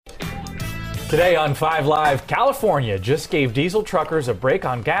Today on 5 Live, California just gave diesel truckers a break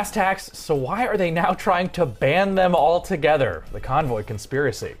on gas tax, so why are they now trying to ban them altogether? The convoy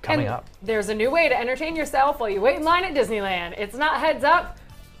conspiracy coming up. There's a new way to entertain yourself while you wait in line at Disneyland. It's not Heads Up.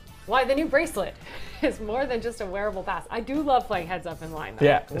 Why the new bracelet is more than just a wearable pass. I do love playing Heads Up in line, though.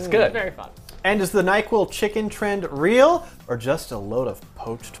 Yeah, it's good. It's very fun. And is the NyQuil chicken trend real or just a load of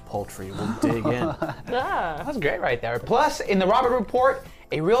poached poultry? We'll dig in. That's great right there. Plus, in the Robert Report,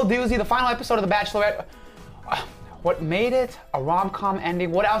 a real doozy, the final episode of The Bachelorette. What made it a rom-com ending?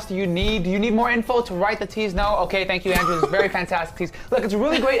 What else do you need? Do you need more info to write the tease? No? Okay, thank you, Andrew. It's a very fantastic tease. Look, it's a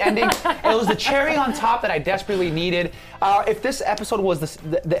really great ending. It was the cherry on top that I desperately needed. If this episode was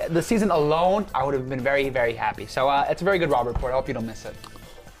the season alone, I would have been very, very happy. So it's a very good Robert Report. I hope you don't miss it.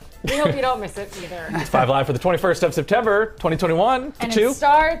 We hope you don't miss it either. It's 5 Live for the 21st of September, 2021. And it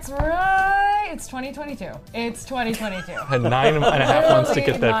starts it's 2022. It's 2022. Had 9.5 months to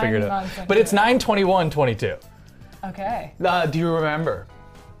get that Literally figured 9 out. months into But it's it. 9/21/22. Okay. Do you remember?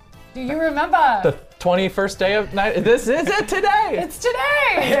 Do you remember? The 21st day of night. This is it today. It's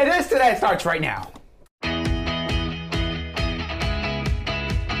today! It is today. It starts right now.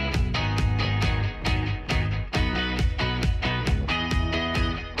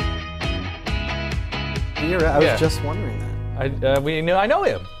 I was Yeah. just wondering that. I know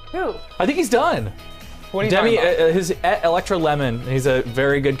him. Who? I think he's done. What are you Demi, talking about? his Electra Lemon. He's a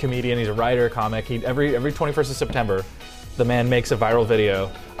very good comedian. He's a writer, comic. He every 21st of September, the man makes a viral video.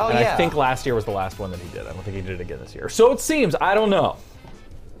 Oh, and yeah. I think last year was the last one that he did. I don't think he did it again this year. So it seems. I don't know.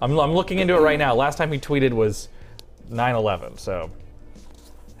 I'm looking into it right now. Last time he tweeted was 9/11. So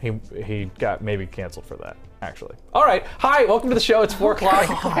he got maybe canceled for that. Actually. All right. Hi. Welcome to the show. It's 4 o'clock.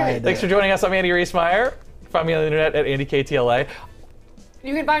 Thanks for joining us. I'm Andy Reesmeyer. Find me on the internet at AndyKTLA.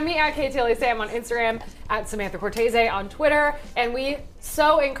 You can find me at KTLA Sam on Instagram, at Samantha Cortese on Twitter, and we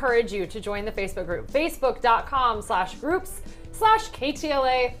so encourage you to join the Facebook group,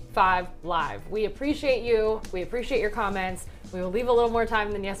 facebook.com/groups/KTLA5Live. We appreciate you. We appreciate your comments. We will leave a little more time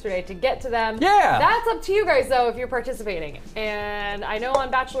than yesterday to get to them. Yeah. That's up to you guys, though, if you're participating. And I know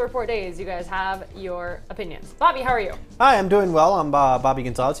on Bachelor Report days, you guys have your opinions. Bobby, how are you? Hi, I'm doing well. I'm Bobby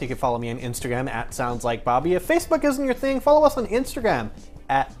Gonzalez. You can follow me on Instagram at SoundsLikeBobby. If Facebook isn't your thing, follow us on Instagram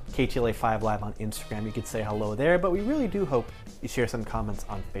at KTLA5Live on Instagram. You could say hello there, but we really do hope you share some comments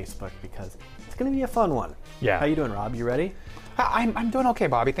on Facebook because it's going to be a fun one. Yeah. How you doing, Rob? You ready? I'm doing okay,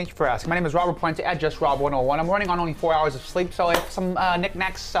 Bobby. Thank you for asking. My name is Robert Puente at JustRob101. I'm running on only 4 hours of sleep, so if some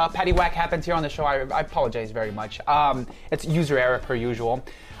knickknacks, paddywhack happens here on the show, I apologize very much. It's user error per usual.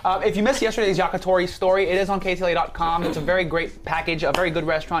 If you missed yesterday's Yakitori story, it is on KTLA.com. It's a very great package, a very good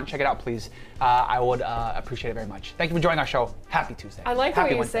restaurant. Check it out, please. I would appreciate it very much. Thank you for joining our show. Happy Tuesday. I like the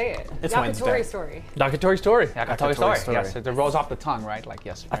Happy way you Wednesday. say it. It's Yakitori Wednesday. story. Yakitori story. Yakitori Yakitori story. Yes, story. it rolls off the tongue, right? Like,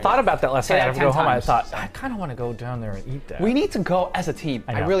 yes. I thought about that last Say night. that After 10 go home, I times, thought, so. I kind of want to go down there and eat that. We need to go as a team.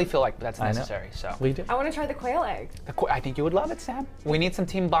 I know. really feel like that's I know. necessary. So We do. I want to try the quail egg. I think you would love it, Sam. We need some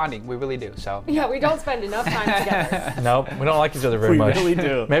team bonding. We really do. So Yeah, we don't spend enough time together. Nope, we don't like each other very We much. really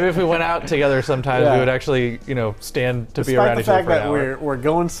do. Maybe if we went out together sometimes, Yeah. we would actually, stand to be Despite around the each other fact for an that hour. we're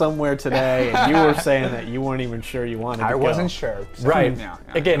going somewhere today, and you were saying that you weren't even sure you wanted to I go. wasn't sure. So, Right. yeah.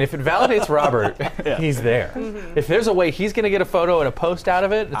 Again, if it validates Robert, he's there. If there's a way he's going to get a photo and a post out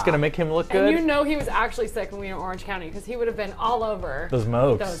of it, it's going to make him look good. And you know he was actually sick when we were in Orange County because he would have been all over Those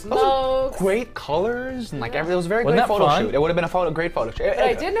mokes. those mokes. Great colors and like it was a very Wasn't great that photo fun? shoot. It would have been a great photo shoot. But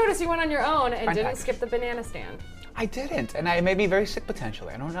I did notice you went on your own and didn't Fantastic. skip the banana stand. I didn't, and I may be very sick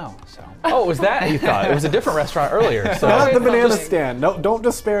potentially. I don't know. So Oh, it was that you thought? It was a different restaurant earlier. So Not the Wait, banana just- stand. No, don't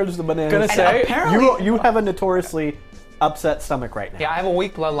disparage the banana Gonna stand. say- apparently, You have a notoriously upset stomach right now. yeah, I have a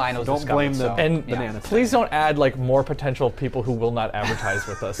weak bloodline. It was Don't discovered, blame the so, and yeah. banana please don't add more potential people who will not advertise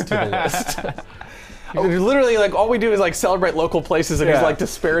with us to the list. Literally, all we do is celebrate local places, and Yeah. he's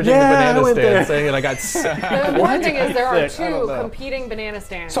disparaging Yeah, the I banana went stand, there. saying that I got sick. The important thing is there are Sick, I don't two know. competing banana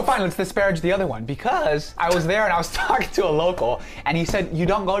stands. So fine, let's disparage the other one because I was there and I was talking to a local and he said, you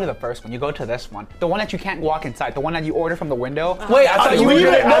don't go to the first one, you go to this one. The one that you can't walk inside, the one that you order from the window. Wait, That's I thought the you one leave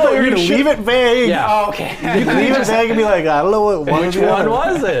you're- it- I thought you were you going to should- leave it vague. Yeah. Oh, okay. You can leave it vague and be like, I don't know what one Which or the one other.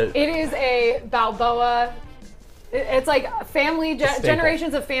 was it? It is a Balboa. It's like family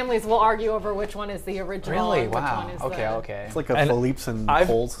generations of families will argue over which one is the original. Really? and which Wow. one is Okay, the... okay. It's like a And Philippe's and I've-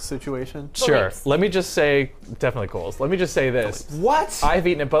 Coles situation. Sure. Philippe's. Let me just say, definitely Coles. Let me just say this. What? I've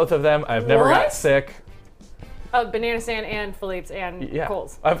eaten at both of them. I've never got What? sick. Banana stand and Philippe's and Yeah.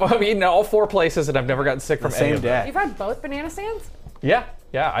 Kohl's. I've eaten at all 4 places, and I've never gotten sick from any Same of them. day. You've had both banana stands? Yeah.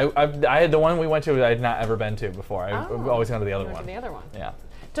 I had the one we went to I had not ever been to before. I've always gone to the other Went to one. the other one. Yeah.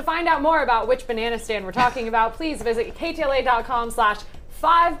 To find out more about which banana stand we're talking about, please visit ktla.com/5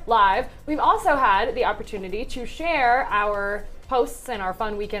 5 Live. We've also had the opportunity to share our posts and our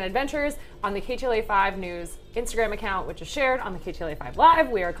fun weekend adventures on the KTLA 5 News Instagram account, which is shared on the KTLA 5 Live.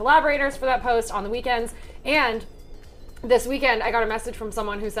 We are collaborators for that post on the weekends. And this weekend, I got a message from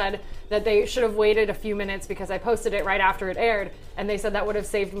someone who said that they should have waited a few minutes because I posted it right after it aired. And they said that would have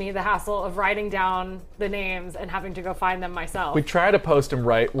saved me the hassle of writing down the names and having to go find them myself. We try to post them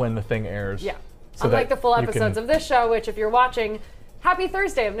right when the thing airs. Yeah. So Unlike that the full you episodes can- of this show, which if you're watching, happy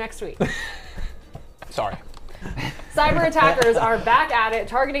Thursday of next week. Sorry. Cyber attackers are back at it,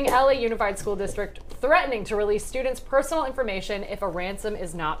 targeting LA Unified School District, threatening to release students' personal information if a ransom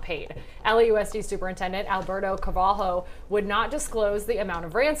is not paid. LAUSD Superintendent Alberto Carvalho would not disclose the amount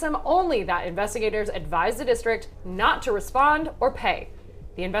of ransom, only that investigators advised the district not to respond or pay.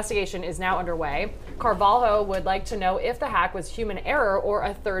 The investigation is now underway. Carvalho would like to know if the hack was human error or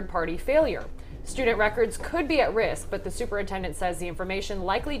a third-party failure. Student records could be at risk, but the superintendent says the information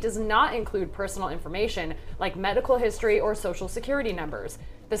likely does not include personal information like medical history or social security numbers.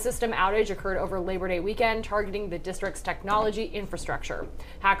 The system outage occurred over Labor Day weekend, targeting the district's technology infrastructure.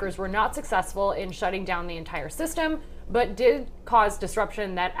 Hackers were not successful in shutting down the entire system, but did cause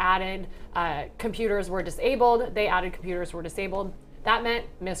disruption that added computers were disabled. They added computers were disabled. That meant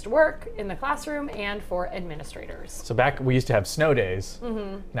missed work in the classroom and for administrators. So back, we used to have snow days.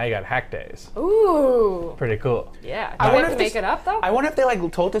 Now you got hack days. Ooh. Pretty cool. Yeah. I Do we wonder have if to this- make it up, though? I wonder if they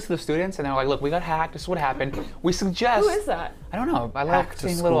like told this to the students and they're like, look, we got hacked. This is what happened. We suggest. Who is that? I don't know. I Hack love to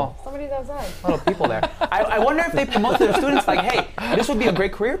seeing school. little Somebody's outside. people there. I wonder if they promote to their students like, hey, this would be a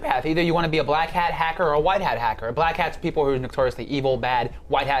great career path. Either you want to be a black hat hacker or a white hat hacker. A black hat's people who are notoriously evil, bad.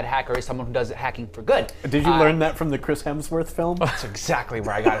 White hat hacker is someone who does hacking for good. Did you learn that from the Chris Hemsworth film? That's exactly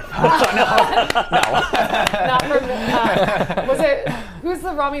where I got it from. Not from, was it, who's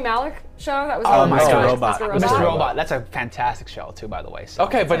the Rami Malek show? That was Oh on my Mr. God. Robot. Mr. Mr. Robot. Robot. That's a fantastic show too, by the way. So.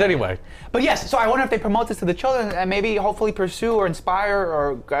 Okay, but anyway, But yes, so I wonder if they promote this to the children and maybe hopefully pursue or inspire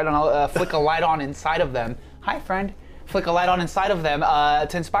or, I don't know, flick a light on inside of them. Hi, friend. Flick a light on inside of them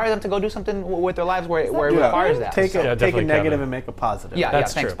to inspire them to go do something with their lives where it requires that. Take So- a definitely negative Kevin. and make a positive. Yeah,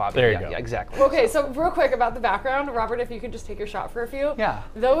 That's thanks, true. Bobby. There you Yeah, go. Yeah, exactly. Okay, so real quick about the background, Robert, if you could just take your shot for a few. Yeah.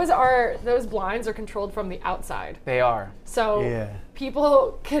 Those blinds are controlled from the outside. They are. So Yeah.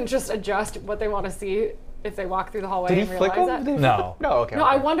 people can just adjust what they want to see if they walk through the hallway Did he and flick realize them? that. no. No, okay. No,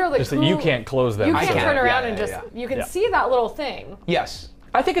 okay. I wonder like Just that you can't close them. You I can't can't. turn around Yeah, and yeah, just yeah. you can Yeah. see that little thing Yes.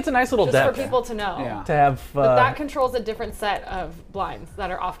 I think it's a nice little just depth for people to know. Yeah. to have. But that controls a different set of blinds that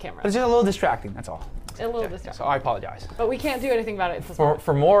are off camera. It's just a little distracting, that's all. A little So distracting. I apologize. But we can't do anything about it at this for, moment.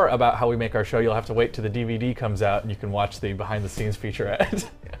 for more about how we make our show, you'll have to wait till the DVD comes out and you can watch the behind-the-scenes featurette.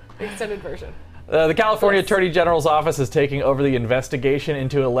 Extended version. The California Yes. Attorney General's office is taking over the investigation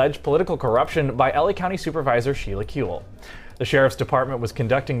into alleged political corruption by LA County Supervisor Sheila Kuehl. The Sheriff's Department was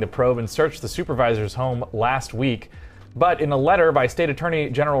conducting the probe and searched the supervisor's home last week. But in a letter by State Attorney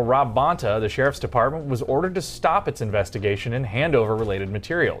General Rob Bonta, the Sheriff's Department was ordered to stop its investigation and hand over related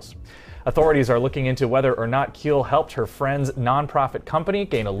materials. Authorities are looking into whether or not Kuehl helped her friend's nonprofit company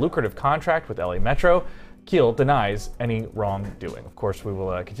gain a lucrative contract with LA Metro. Kuehl denies any wrongdoing. Of course, we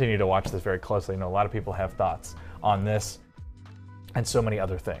will continue to watch this very closely. I know a lot of people have thoughts on this and so many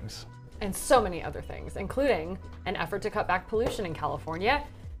other things. And so many other things, including an effort to cut back pollution in California.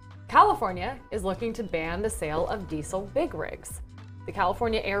 California is looking to ban the sale of diesel big rigs. The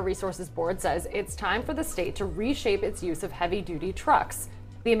California Air Resources Board says it's time for the state to reshape its use of heavy-duty trucks.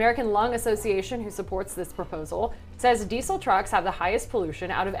 The American Lung Association, who supports this proposal, says diesel trucks have the highest pollution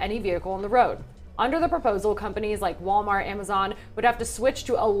out of any vehicle on the road. Under the proposal, companies like Walmart, Amazon would have to switch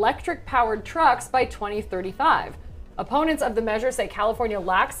to electric-powered trucks by 2035. Opponents of the measure say California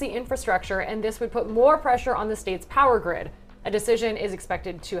lacks the infrastructure, and this would put more pressure on the state's power grid. A decision is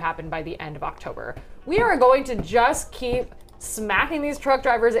expected to happen by the end of October. We are going to just keep smacking these truck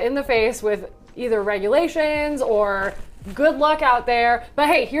drivers in the face with either regulations or good luck out there. But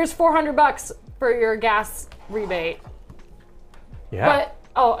hey, here's $400 for your gas rebate. Yeah.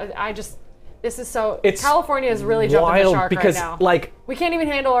 But this is so. It's California is really jumping the wild shark because, right now. like, we can't even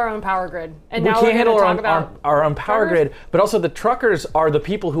handle our own power grid, and we now can't we're handle going to talk about our own power truckers? grid, but also the truckers are the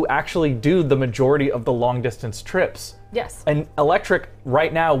people who actually do the majority of the long distance trips. Yes. And electric,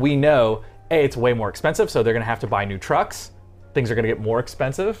 right now, we know, A, it's way more expensive, so they're going to have to buy new trucks. Things are going to get more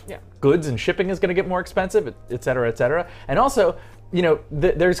expensive. Yeah. Goods and shipping is going to get more expensive, et cetera, et cetera. And also, you know,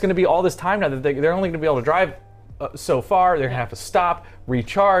 there's going to be all this time now that they're only going to be able to drive so far. They're going to have to stop,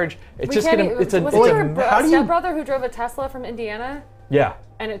 recharge. It's We just can't going to. even- It's a. was It's it a your how do you- stepbrother who drove a Tesla from Indiana? yeah.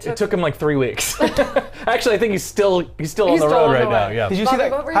 And it took him like 3 weeks. Actually, I think he's still on He's the still road on the right now. way. Yeah. Did you see Bobby,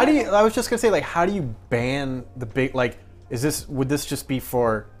 that? what were How do saying? you? I was just gonna say, like, how do you ban the big? Like, would this just be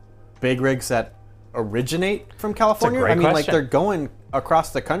for big rigs that originate from California? great I mean, like question. they're going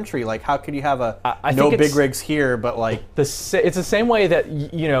across the country. Like, how could you have I no think big it's- rigs here, but like It's the same way that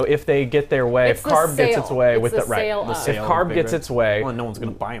if they get their way, It's if the CARB gets sale. its way It's with the the right, sale of. if sale of CARB big gets rigs. its way, well, no one's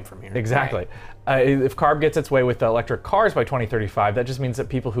going to buy them from here. exactly. If CARB gets its way with the electric cars by 2035, that just means that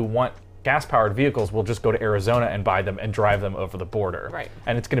people who want gas-powered vehicles will just go to Arizona and buy them and drive them over the border. Right.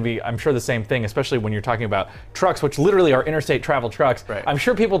 And it's going to be, I'm sure, the same thing, especially when you're talking about trucks, which literally are interstate travel trucks. Right. I'm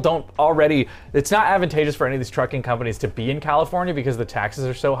sure people don't already, it's not advantageous for any of these trucking companies to be in California because the taxes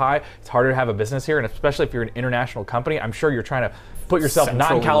are so high. It's harder to have a business here, and especially if you're an international company, I'm sure you're trying to put yourself not in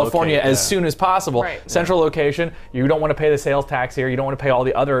Centrally California locate, as yeah. soon as possible. Right. Central location, you don't want to pay the sales tax here, you don't want to pay all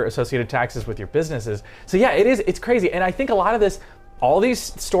the other associated taxes with your businesses. So yeah, it's crazy. And I think a lot of this, all these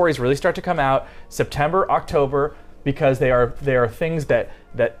stories really start to come out September, October, because they are things that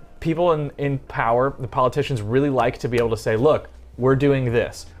people in power, the politicians, really like to be able to say, look, we're doing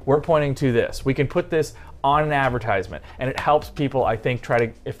this, we're pointing to this, we can put this on an advertisement, and it helps people, I think, try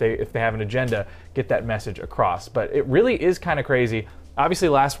to, if they have an agenda, get that message across. But it really is kind of crazy. Obviously,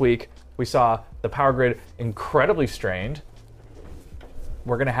 last week we saw the power grid incredibly strained.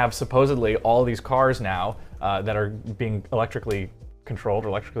 We're going to have supposedly all these cars now that are being electrically controlled, or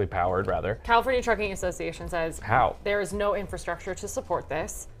electrically powered, rather. California Trucking Association says How? there is no infrastructure to support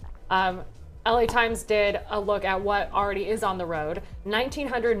this. LA Times did a look at what already is on the road.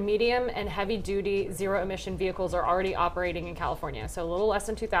 1,900 medium and heavy-duty zero-emission vehicles are already operating in California, so a little less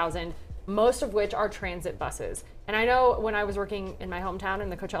than 2,000, most of which are transit buses. And I know when I was working in my hometown in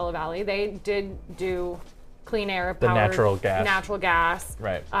the Coachella Valley, they did do clean air powered natural gas. Natural gas.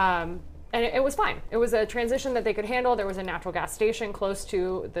 Right. And it was fine. It was a transition that they could handle. There was a natural gas station close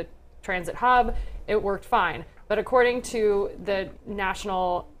to the transit hub. It worked fine. But according to the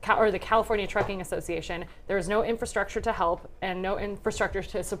the California Trucking Association, there is no infrastructure to help and no infrastructure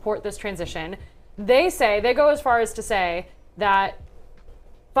to support this transition. They go as far as to say that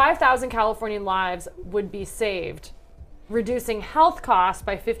 5,000 Californian lives would be saved, reducing health costs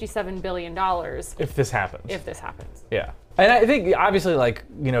by $57 billion If this happens. if this happens. Yeah. And I think, obviously,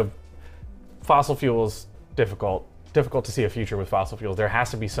 fossil fuels, difficult to see a future with fossil fuels. There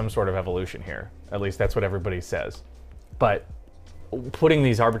has to be some sort of evolution here. At least that's what everybody says. But putting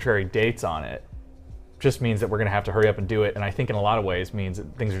these arbitrary dates on it just means that we're going to have to hurry up and do it. And I think in a lot of ways means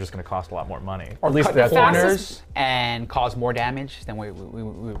that things are just going to cost a lot more money. Or at least cut that's corners and cause more damage than we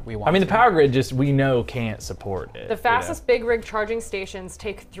want. I mean, the to. power grid we know can't support it. The fastest big rig charging stations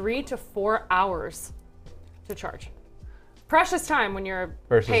take 3 to 4 hours to charge. Precious time when you're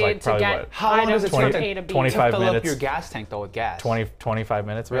Versus, paid like, to probably get what, How long items does it from take A to B. 25 fill up minutes. your gas tank though with gas? 25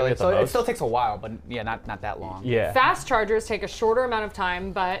 minutes, maybe Really? at the So it most. still takes a while, but yeah, not that long. Yeah. Fast chargers take a shorter amount of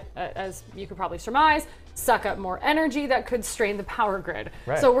time, but as you could probably surmise, suck up more energy that could strain the power grid.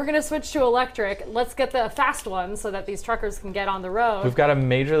 Right. So we're going to switch to electric. Let's get the fast ones so that these truckers can get on the road. We've got a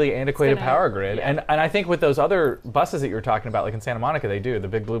majorly antiquated gonna- power grid, yeah. and I think with those other buses that you were talking about, like in Santa Monica, they do. The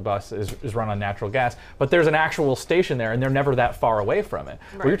Big Blue bus is run on natural gas, but there's an actual station there, and they're never that far away from it.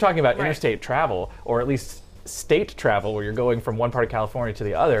 When you're talking about Right. interstate travel, or at least state travel, where you're going from one part of California to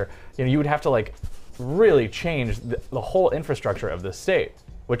the other, you would have to really change the whole infrastructure of the state,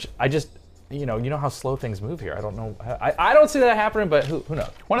 which I just. You know how slow things move here. I don't know. I don't see that happening, but who knows?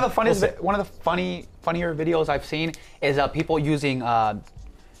 One of the funniest, We'll see. one of the funnier videos I've seen is people using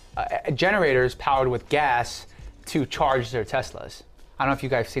generators powered with gas to charge their Teslas. I don't know if you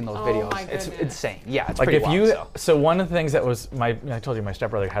guys have seen those videos. my It's goodness. insane. Yeah, it's Like pretty if wild. you, so. so one of the things that was I told you my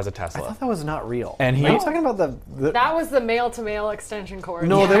stepbrother has a I Tesla. thought that was not real. And he- Are you talking about the That was the male-to-male extension cord.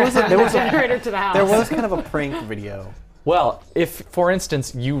 No, there was a generator to the house. there was kind of a prank video. Well, if, for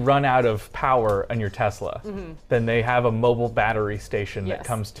instance, you run out of power on your Tesla, then they have a mobile battery station that Yes.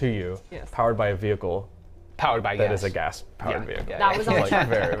 comes to you, Yes. powered by a vehicle Powered by that gas. is a gas-powered Yeah, vehicle. yeah, That was on Like, the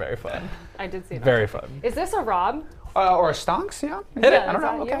very, very fun. I did see that. Very fun. Is this a Rob? Or a stonks, yeah. Hit it. I don't Is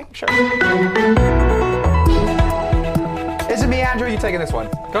know. that Okay, you? sure. Is it me, Andrew? You taking this one?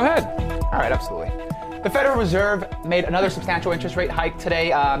 Go ahead. All right, absolutely. The Federal Reserve made another substantial interest rate hike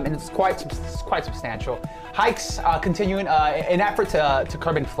today, and it's quite substantial. Hikes continuing in an effort to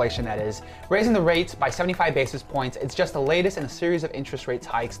curb inflation, that is. Raising the rates by 75 basis points. It's just the latest in a series of interest rate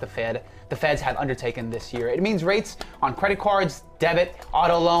hikes the Feds have undertaken this year. It means rates on credit cards, debit,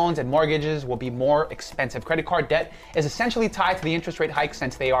 auto loans, and mortgages will be more expensive. Credit card debt is essentially tied to the interest rate hikes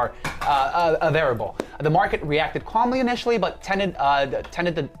since they are a variable. The market reacted calmly initially, but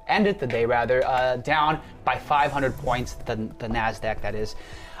ended the day down by 500 points, the NASDAQ, that is.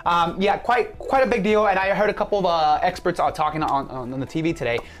 Yeah, quite a big deal. And I heard a couple of experts talking on the TV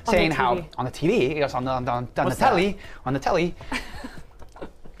today, saying how on the TV, yes, on the telly.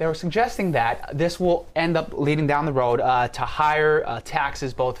 They were suggesting that this will end up leading down the road to higher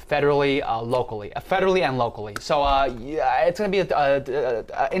taxes, both federally and locally. So yeah, it's going to be an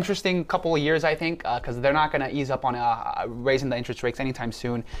interesting couple of years, I think, because they're not going to ease up on raising the interest rates anytime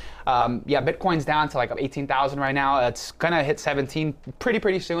soon. Yeah, Bitcoin's down to like 18,000 right now. It's going to hit 17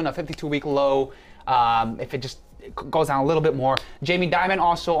 pretty soon, a 52-week low. If it just goes down a little bit more. Jamie Dimon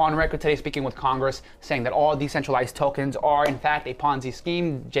also on record today speaking with Congress, saying that all decentralized tokens are in fact a Ponzi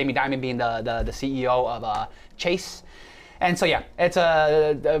scheme. Jamie Dimon being the CEO of Chase. And so yeah, it's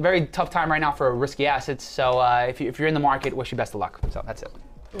a very tough time right now for risky assets. So if you're in the market, wish you best of luck. So that's it.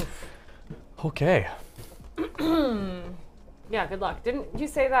 Oof. Okay. Yeah, good luck. Didn't you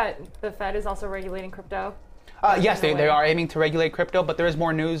say that the Fed is also regulating crypto? Yes, they are aiming to regulate crypto, but there is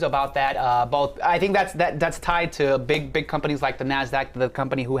more news about that. Both, I think that's tied to big companies like the Nasdaq. The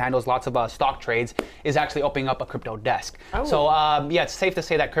company who handles lots of stock trades is actually opening up a crypto desk. Oh. So yeah, it's safe to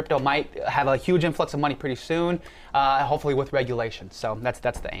say that crypto might have a huge influx of money pretty soon, hopefully with regulation. So that's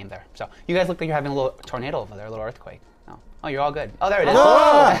the aim there. So you guys look like you're having a little tornado over there, a little earthquake. Oh, you're all good. Oh, there it is.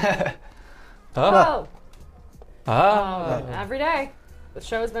 Oh. Every day. The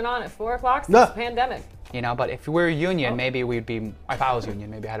show's been on at 4 o'clock since the pandemic. You know, but if we were a union, maybe we'd be. If I was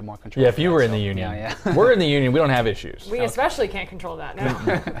union, maybe I had more control. Yeah, if you were in the union. Yeah. We're in the union. We don't have issues. We especially can't control that.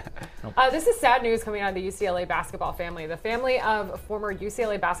 No. This is sad news coming out of the UCLA basketball family. The family of former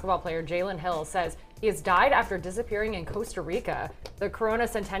UCLA basketball player Jalen Hill says he has died after disappearing in Costa Rica. The Corona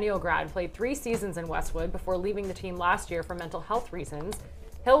Centennial grad played 3 seasons in Westwood before leaving the team last year for mental health reasons.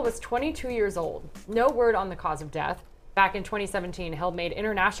 Hill was 22 years old. No word on the cause of death. Back in 2017, Hill made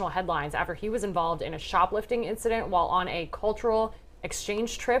international headlines after he was involved in a shoplifting incident while on a cultural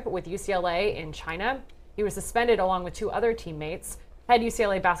exchange trip with UCLA in China. He was suspended along with 2 other teammates. Head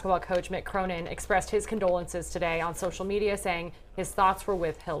UCLA basketball coach Mick Cronin expressed his condolences today on social media, saying his thoughts were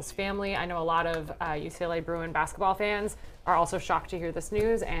with Hill's family. I know a lot of UCLA Bruin basketball fans are also shocked to hear this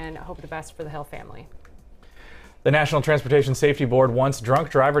news and hope the best for the Hill family. The National Transportation Safety Board wants drunk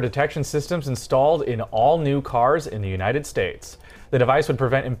driver detection systems installed in all new cars in the United States. The device would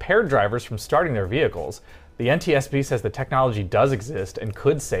prevent impaired drivers from starting their vehicles. The NTSB says the technology does exist and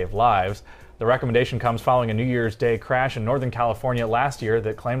could save lives. The recommendation comes following a New Year's Day crash in Northern California last year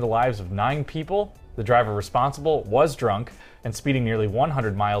that claimed the lives of 9 people. The driver responsible was drunk and speeding nearly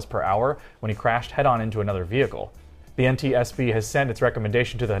 100 miles per hour when he crashed head-on into another vehicle. The NTSB has sent its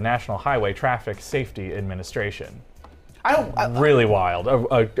recommendation to the National Highway Traffic Safety Administration. Really wild.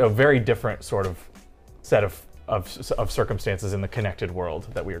 A very different sort of set of circumstances in the connected world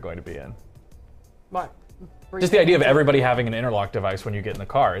that we are going to be in. What? Just the idea of everybody having an interlock device when you get in the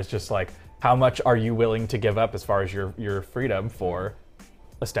car is just like, how much are you willing to give up as far as your freedom for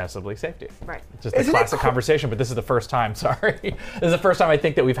ostensibly safety? Right. Just a classic conversation, but this is the first time, sorry. This is the first time I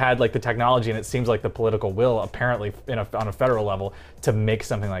think that we've had like the technology, and it seems like the political will apparently on a federal level to make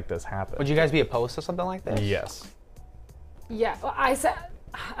something like this happen. Would you guys be opposed to something like this? Yes. Yeah, well, I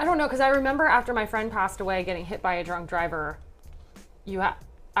don't know, because I remember after my friend passed away getting hit by a drunk driver,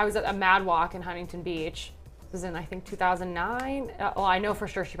 I was at a Mad Walk in Huntington Beach. This was in, I think, 2009. Well, I know for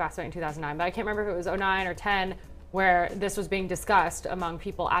sure she passed away in 2009, but I can't remember if it was 09 or 10, where this was being discussed among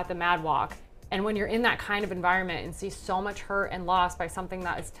people at the Mad Walk. And when you're in that kind of environment and see so much hurt and loss by something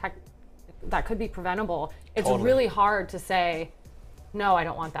that is that could be preventable, it's really hard to say, no, I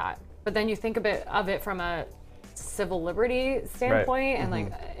don't want that. But then you think a bit of it from a civil liberty standpoint, and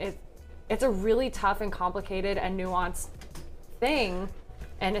like it's a really tough and complicated and nuanced thing.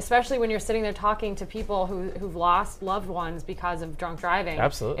 And especially when you're sitting there talking to people who've lost loved ones because of drunk driving.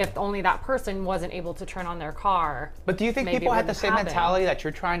 Absolutely. If only that person wasn't able to turn on their car. But do you think people had the same mentality that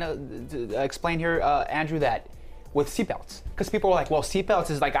you're trying to explain here, Andrew, that with seatbelts? Because people were like, well, seatbelts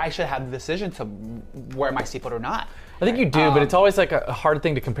is like, I should have the decision to wear my seatbelt or not. I think you do, but it's always like a hard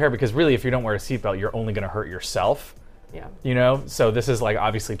thing to compare, because really if you don't wear a seatbelt, you're only going to hurt yourself. Yeah. You know, so this is like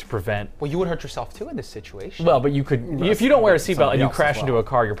obviously to prevent. Well, you would hurt yourself too in this situation. Well, but you could, if you don't wear a seatbelt and you crash into a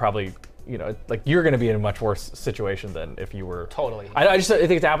car, you're probably, you know, like you're going to be in a much worse situation than if you were. Totally. I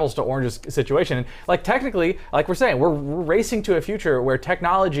think it's apples to oranges situation. And like technically, like we're saying, we're racing to a future where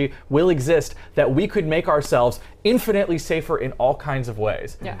technology will exist that we could make ourselves infinitely safer in all kinds of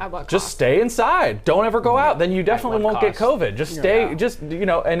ways. Yeah, at what cost? Just stay inside. Don't ever go out. Then you definitely won't get COVID. Just stay. Just, you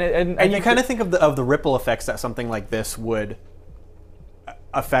know, and you kind of think of the ripple effects that something like this would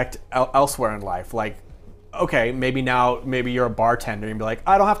affect elsewhere in life. Like okay, maybe you're a bartender and be like,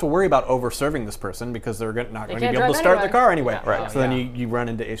 I don't have to worry about over serving this person because they're not going to be able to start the car anyway. Yeah. Right. So then you run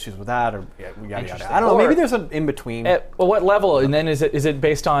into issues with that, or yada yada. I don't know. Or- Maybe there's an in between. At what level? And then is it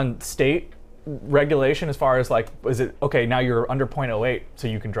based on state regulation as far as like, is it okay, now you're under 0.08 so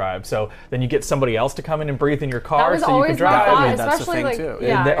you can drive, so then you get somebody else to come in and breathe in your car was so you can always my drive? thought, I mean, that's the especially thing, like too.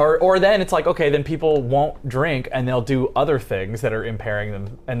 yeah. And or then it's like, okay, then people won't drink and they'll do other things that are impairing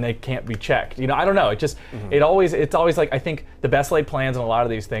them and they can't be checked. You know, I don't know. It just it's always like, I think the best laid plans on a lot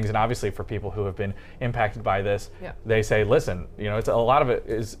of these things, and obviously for people who have been impacted by this, Yeah. they say, listen, you know, it's a lot of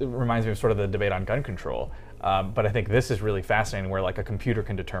it reminds me of sort of the debate on gun control. But I think this is really fascinating, where like a computer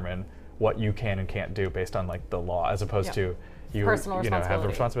can determine what you can and can't do based on like the law, as opposed Yeah. to you Personal have the responsibility.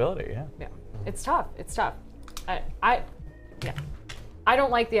 responsibility. Yeah. Yeah, it's tough. It's tough. I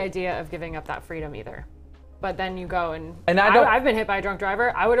don't like the idea of giving up that freedom either. But then you go and I've been hit by a drunk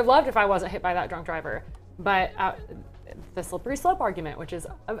driver. I would have loved if I wasn't hit by that drunk driver. But the slippery slope argument, which is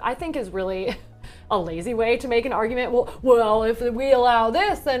I think is really a lazy way to make an argument. Well, if we allow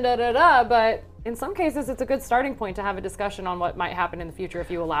this, then da da da. But in some cases, it's a good starting point to have a discussion on what might happen in the future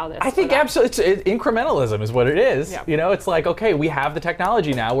if you allow this. I think absolutely, incrementalism is what it is. Yeah. You know, it's like, okay, we have the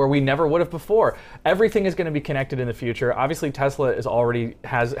technology now where we never would have before. Everything is going to be connected in the future. Obviously, Tesla is already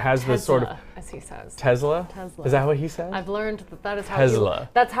has this sort of as he says. Tesla. Tesla. Is that what he said? I've learned that is how Tesla.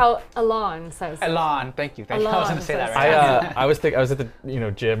 that's how Elon says. Elon, thank you. I was going to say that right now. I was at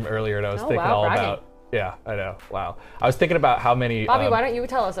the gym earlier and I was Oh, thinking wow, all bragging. about. Yeah, I know. Wow. I was thinking about how many. Bobby, why don't you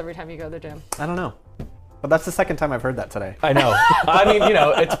tell us every time you go to the gym? I don't know. But that's the second time I've heard that today. I know. I mean, you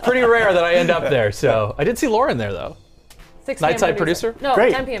know, it's pretty rare that I end up there. So I did see Lauren there though. 6 p.m. Nightside producer? No,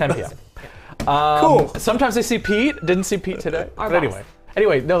 Great. 10 p.m. 10 producer. p.m. Cool. Sometimes I see Pete. Didn't see Pete today. Our But boss.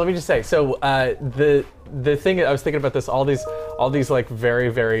 anyway, no. Let me just say. So the thing I was thinking about this. All these like very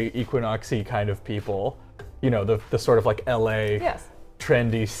very equinoxy kind of people. You know, the sort of like LA Yes.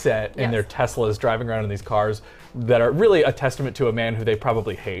 trendy set in Yes. their Teslas, driving around in these cars that are really a testament to a man who they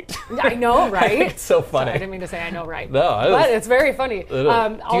probably hate. I know, right? It's so funny. Sorry, I didn't mean to say I know, right? No, but it's very funny.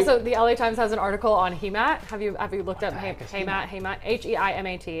 is. Also, the LA Times has an article on HEMAT. Have you looked up HEMAT?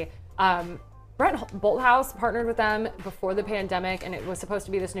 H-E-I-M-A-T. Brent Bolthouse partnered with them before the pandemic, and it was supposed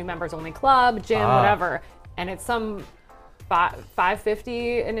to be this new members-only club, gym, whatever. And it's some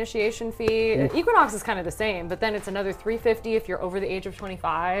 $550 initiation fee. Equinox is kind of the same, but then it's another $350 if you're over the age of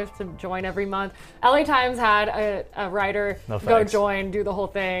 25 to join every month. LA Times had a writer No go thanks. join, do the whole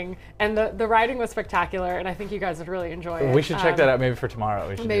thing, and the writing was spectacular, and I think you guys would really enjoy it. We should check that out maybe for tomorrow.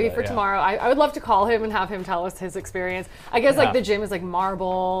 We should do Maybe that, for yeah. tomorrow. I would love to call him and have him tell us his experience. I guess Yeah. like the gym is like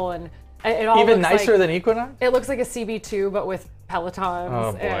marble, and it all Even looks nicer like, than Equinox? it looks like a CB2 but with Pelotons.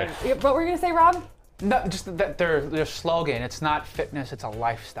 Oh, boy. And, what were you gonna say, Rob? No, just that their slogan. It's not fitness. It's a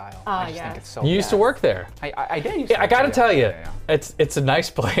lifestyle. I just yeah. think it's so. You used to work there. I did. Used Yeah, to I gotta work tell there. you, Yeah, yeah. it's a nice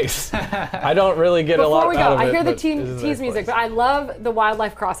place. I don't really get a lot Before we go, out of it. I hear the but it is a tease nice music, place. but I love the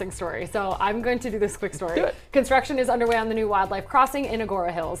wildlife crossing story. So I'm going to do this quick story. Do it. Construction is underway on the new wildlife crossing in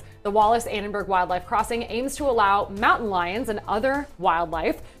Agora Hills. The Wallace Annenberg Wildlife Crossing aims to allow mountain lions and other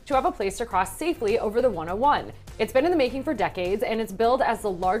wildlife to have a place to cross safely over the 101. It's been in the making for decades, and it's billed as the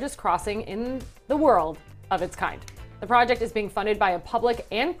largest crossing in the world of its kind. The project is being funded by a public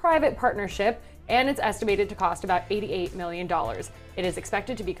and private partnership, and it's estimated to cost about $88 million. It is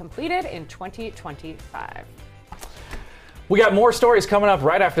expected to be completed in 2025. We got more stories coming up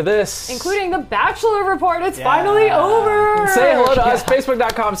right after this. Including the Bachelor report. It's finally over. Say hello to us,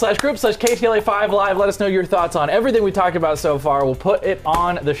 facebook.com/group/KTLA5 Live. Let us know your thoughts on everything we talked about so far. We'll put it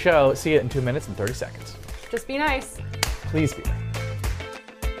on the show. See you in 2 minutes and 30 seconds. Just be nice. Please be there.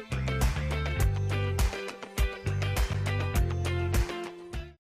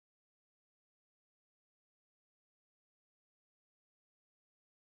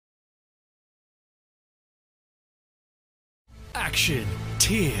 Action,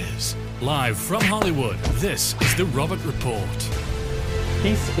 tears, live from Hollywood. This is the Robert Report.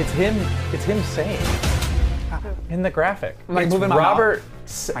 It's him saying in the graphic. like It's moving my mouth? Robert.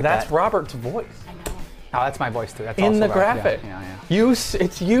 That's that. Robert's voice Oh, that's my voice too. That's in also the about- graphic. Yeah.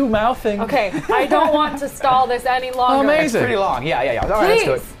 It's you mouthing. Okay, I don't want to stall this any longer. Amazing. Pretty long. Yeah. All right, let's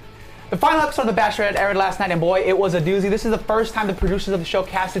do it. Please. The final episode of The Bachelorette aired last night, and boy, it was a doozy. This is the first time the producers of the show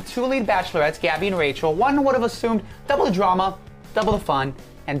casted two lead bachelorettes, Gabby and Rachel. One would have assumed double the drama, double the fun,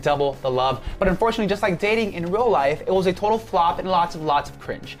 and double the love. But unfortunately, just like dating in real life, it was a total flop and lots of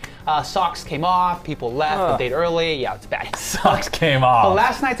cringe. Socks came off, people left, the date early. Yeah, it's bad. Socks came But off.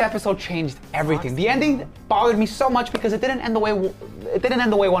 last night's episode changed everything. The ending bothered me so much because it didn't end the way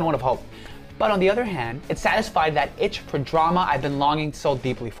one would have hoped. But on the other hand, it satisfied that itch for drama I've been longing so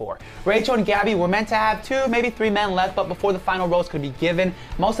deeply for. Rachel and Gabby were meant to have 2, maybe 3 men left, but before the final rose could be given,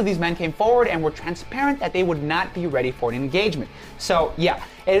 most of these men came forward and were transparent that they would not be ready for an engagement. So yeah,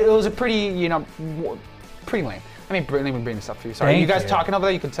 it was a pretty, pretty lame. Let me bring this up for you. Sorry, Thank you guys you. talking over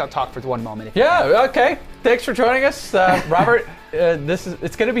there? You can talk for 1 moment. If you Yeah, okay. Thanks for joining us, Robert.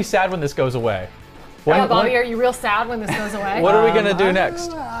 It's going to be sad when this goes away. When- Bobby, are you real sad when this goes away? What are we going to do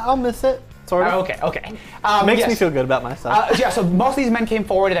next? I'll miss it. Sort of. Okay. Makes yes. me feel good about myself. Yeah, so most of these men came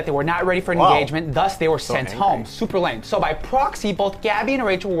forward that they were not ready for an Wow. engagement, thus they were sent angry. home. Super lame. So by proxy, both Gabby and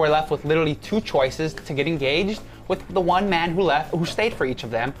Rachel were left with literally 2 choices to get engaged with the one man who stayed for each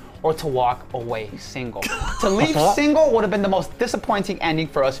of them, or to walk away single. To leave single would have been the most disappointing ending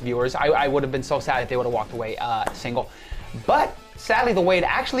for us viewers. I would have been so sad if they would have walked away single. But sadly, the way it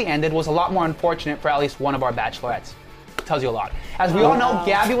actually ended was a lot more unfortunate for at least one of our bachelorettes. Tells you a lot. As we all know,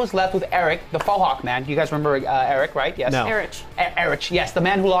 Gabby was left with Eric, the faux hawk man. You guys remember Eric, right? Yes. No. Erich. Erich, yes, the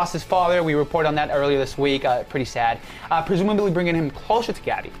man who lost his father. We reported on that earlier this week. Pretty sad. Presumably bringing him closer to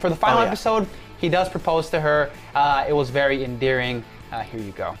Gabby. For the final Oh, yeah. episode, he does propose to her. It was very endearing. Here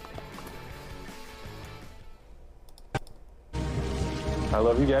you go. I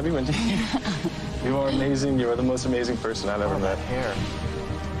love you, Gabby. You are amazing. You are the most amazing person I've ever met. Hair.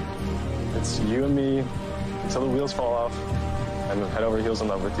 It's you and me until the wheels fall off. I'm head over heels in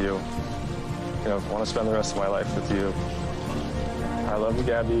love with you. I want to spend the rest of my life with you. I love you,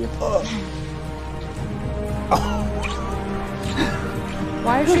 Gabby.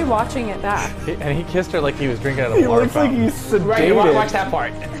 Why is she watching it back? And he kissed her like he was drinking out of a He water looks like fountain. he's sedated. Right, watch that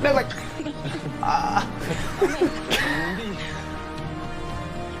part. They're like,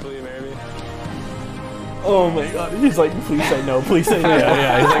 Will you marry me? Oh my god. He's like, please say no, please say no.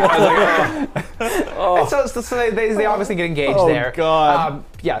 Yeah, he's like, so they obviously get engaged Oh, there. God.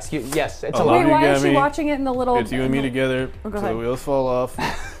 Yes, it's a love lot. Wait, why is she Gabby. watching it in the little? It's you and me together go till ahead. the wheels fall off.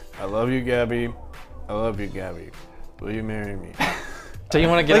 I love you, Gabby. I love you, Gabby. Will you marry me? do you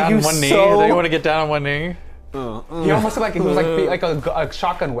want to get Like, on you one knee? so- Do you want to get down on one knee? He almost looked like it was like a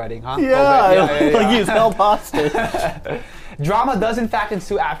shotgun wedding, huh? Yeah, like he was held hostage. Drama does in fact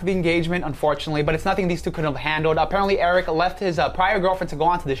ensue after the engagement, unfortunately, but it's nothing these 2 couldn't have handled. Apparently, Eric left his prior girlfriend to go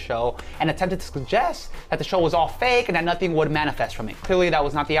onto the show and attempted to suggest that the show was all fake and that nothing would manifest from it. Clearly, that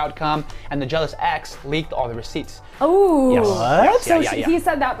was not the outcome, and the jealous ex leaked all the receipts. Oh. Yes. What? So Yeah. he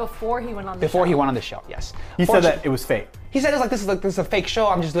said that before he went on the Before show. he went on the show, yes. He said that it was fake. He said this is a fake show.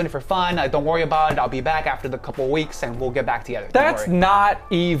 I'm just doing it for fun. Don't worry about it. I'll be back after the couple of weeks and we'll get back together. Don't That's worry. not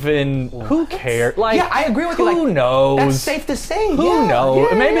even. Who cares? Like, Yeah, I agree with you. Who Like, knows? That's safe to say. Who yeah, knows?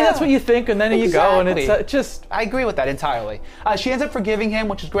 yeah, Maybe yeah. that's what you think, and then you go, and it's Exactly. just. I agree with that entirely. She ends up forgiving him,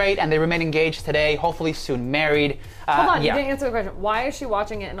 which is great, and they remain engaged today, hopefully soon married. Hold on, yeah. you didn't answer the question. Why is she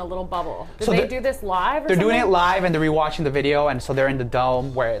watching it in a little bubble? Did So they they're- do this live or They're doing it something? live and they're rewatching the video, and so they're in the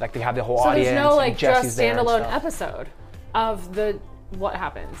dome where like they have the whole So audience. there's no and like Jesse's just there and standalone stuff. episode of the what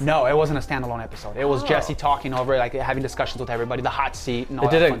happens. No, it wasn't a standalone episode. It was Oh. Jesse talking over, it, like having discussions with everybody, the hot seat, and all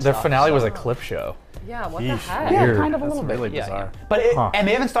They that did fun the stuff. finale So- was a clip show. Yeah, what the Yeesh. heck? Yeah, Weird. kind of a That's little bit. really Yeah, bizarre. yeah. But and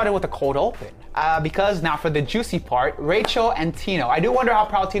they even started with a cold open because now for the juicy part, Rachel and Tino. I do wonder how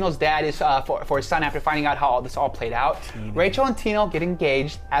proud Tino's dad is for his son after finding out how this all played out. Rachel and Tino get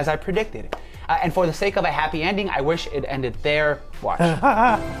engaged as I predicted. And for the sake of a happy ending, I wish it ended there. Watch.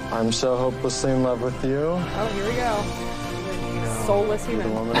 I'm so hopelessly in love with you, Oh, here we go. Soulless the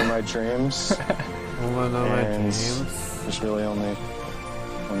human. woman of my dreams. Woman of my And dreams. there's really only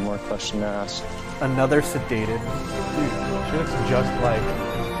one more question to ask. Another sedated. She looks just like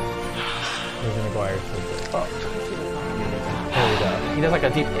Lizzie McGuire's sister. There we go. He does like a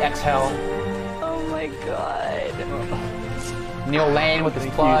deep exhale. Oh my god. Neil Lane with his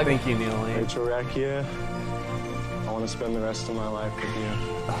plug. Thank you, Neil Lane. Rachel Rakia, I want to spend the rest of my life with you.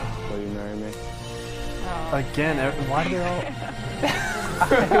 Will you marry me? Again, why do they all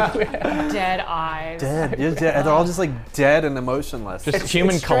Dead eyes. dead? They're all just like dead and emotionless. Just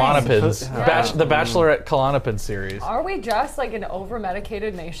human it's strange. Klonopins. Yeah. The Bachelorette Klonopin series. Are we just like an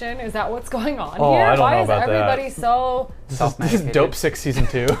over-medicated nation? Is that what's going on Oh, here? I don't Why know is about that. everybody so? This is Dope 6 Season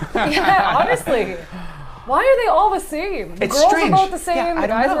 2. Yeah, honestly. Why are they all the same? The It's girls strange. are both the same. Yeah, I the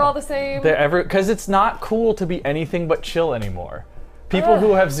don't guys know. are all the same. Because it's not cool to be anything but chill anymore. People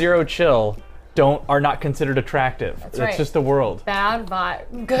who have zero chill are not considered attractive. That's right. just the world. Bad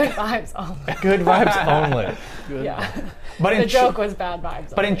vibe, good vibes only. Good vibes only. Yeah. But The in joke was bad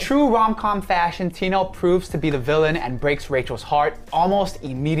vibes. But in only. true rom-com fashion, Tino proves to be the villain and breaks Rachel's heart almost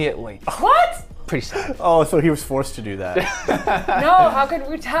immediately. What? Pretty sad. Oh, so he was forced to do that. No, how could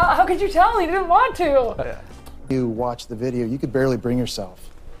we tell? How could you tell? He didn't want to. You watch the video, you could barely bring yourself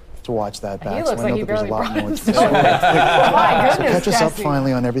to watch that back. He looks so I like know he that there's a barely lot brought more to himself. say. My So goodness, catch us up Jesse.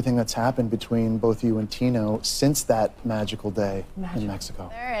 finally on everything that's happened between both you and Tino since that magical day in Mexico.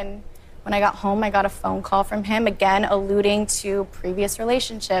 And when I got home, I got a phone call from him, again alluding to previous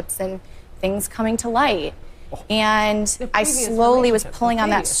relationships and things coming to light. And I previous slowly was relationships, pulling the on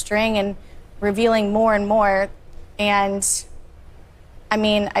that previous. string and revealing more and more. And I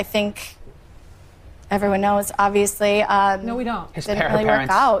mean, I think everyone knows, obviously. No, we don't. His Didn't her really work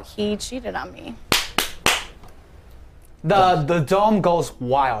parents. out. He cheated on me. The dome goes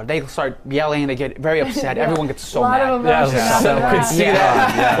wild. They start yelling. They get very upset. Yeah. Everyone gets so A lot mad. of emotion after so that. could see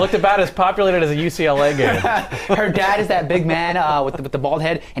that. Looked about as populated as a UCLA game. Her dad is that big man with the bald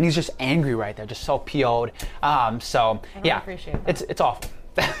head, and he's just angry right there, just so PO'd. So yeah, appreciate that. it's awful.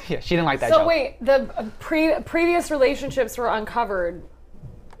 Yeah, she didn't like that So joke. wait, the previous relationships were uncovered.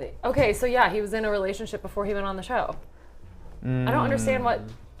 Okay, so yeah, he was in a relationship before he went on the show. I don't understand what.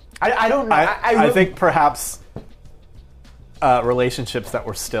 I don't know. I think perhaps relationships that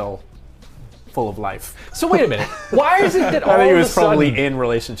were still full of life. So wait a minute. Why is it that all I think of he a was probably sudden in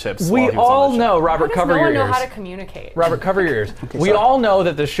relationships. we while he was on all the show. know, How Robert, does cover no your one know ears. how to communicate? Robert, cover your ears. We all know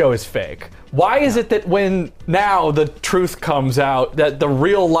that the show is fake. Why is it that when now the truth comes out that the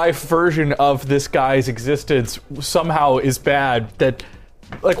real life version of this guy's existence somehow is bad? That,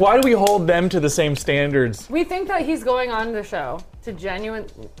 like, why do we hold them to the same standards? We think that he's going on the show to genuine.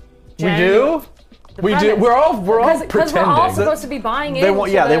 We do. We do. We're all Because pretending. we're all supposed to be buying in. They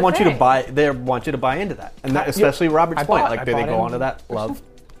want, yeah, to they the want you to thing. buy. They want you to buy into that, and that, especially Robert's I point. bought- Like, I do they bought go in. onto that love?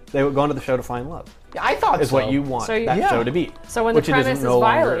 They would go onto the show to find love. I thought Is so. what you want So you- that Yeah. show to be. So when the which it premise is no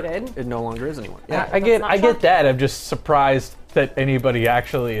violated- longer, it no longer is anymore. Yeah, Yeah, I get not shocking. that. I'm just surprised that anybody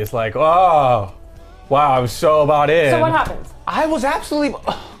actually is like, oh, wow, I'm so about in. So what happens? I was absolutely.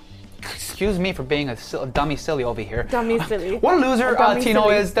 Excuse me for being a dummy silly over here. Dummy silly. What a loser A dummy Tino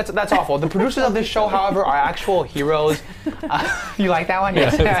silly. is. That's awful. The producers of this show, however, are actual heroes. You like that one?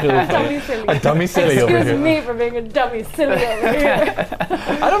 Yes. It's really funny. Dummy silly. A dummy silly over Excuse here. me for being a dummy silly over here.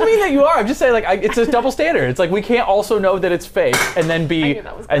 I don't mean that you are. I'm just saying, like, it's a double standard. It's like we can't also know that it's fake and then I be knew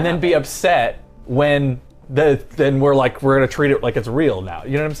that was gonna be upset when then we're gonna treat it like it's real now.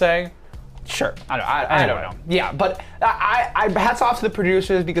 You know what I'm saying? Sure. I don't know. Yeah, but I hats off to the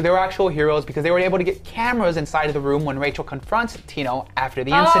producers because they were actual heroes because they were able to get cameras inside of the room when Rachel confronts Tino after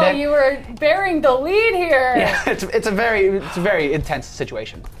the Oh, incident. you were bearing the lead here. Yeah, it's a very intense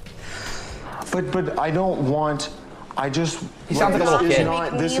situation. But I don't want. I just. He sounds like a little this is kid.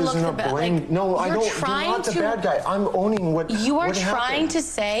 not- Make This me look isn't the a bad- blame. like, No, I you're don't. You're trying not the to- bad guy. I'm owning what. You are what trying happened. to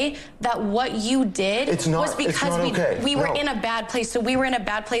say that what you did It's not- was it's because not okay. we were No. in a bad place. So we were in a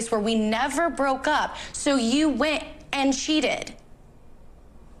bad place where we never broke up. So you went and cheated.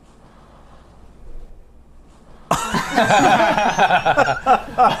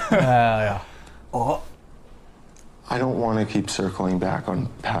 I don't want to keep circling back on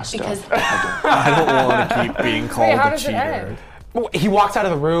past Because stuff. I I don't want to keep being called how a does it cheater. end? He walks out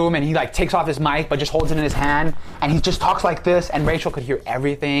of the room and he like takes off his mic but just holds it in his hand and he just talks like this and Rachel could hear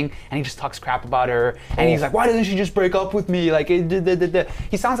everything and he just talks crap about her and he's like, why doesn't she just break up with me? Like,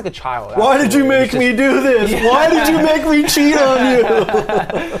 he sounds like a child. Why did you absolutely. make It's me do this? Why did you make me cheat on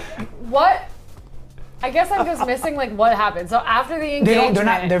you? What? I guess I'm just missing like what happened. So after the They engagement,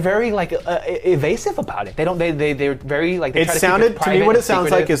 don't. They're very like evasive about it. They don't. They're very like. They It try to sounded keep it to me private what and it sounds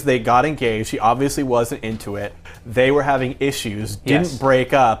secretive. like is they got engaged. She obviously wasn't into it. They were having issues, didn't Yes.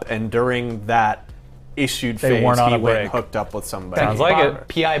 break up, and during that issued They phase, weren't on he a went break. and hooked up with somebody. Sounds like it.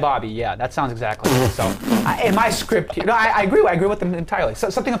 P.I. Bobby, yeah, that sounds exactly it. So, in my script, no, I agree. I agree with them entirely. So,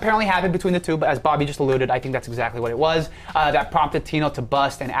 something apparently happened between the two, but as Bobby just alluded, I think that's exactly what it was. That prompted Tino to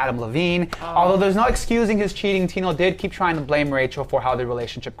bust and Adam Levine. Although there's no excusing his cheating, Tino did keep trying to blame Rachel for how the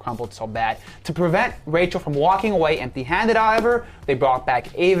relationship crumbled so bad. To prevent Rachel from walking away empty-handed, however, they brought back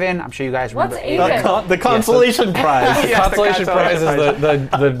Avon. I'm sure you guys remember What's Avon. Avon? The consolation prize. Yes, the Consolation prize is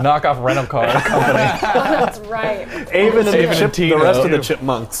the knockoff rental car company. That's right. Avon and Avon and the Tino. rest of the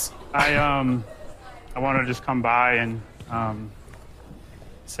chipmunks. I want to just come by and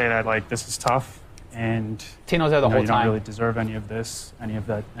say that like this is tough and Tino's there the you whole don't time. really deserve any of this,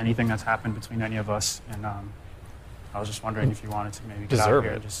 anything that's happened between any of us. And I was just wondering if you wanted to maybe get out Deserve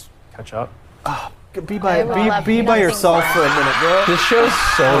here it. and just catch up. Be by I will love be by nothing yourself but- for a minute, girl. This show's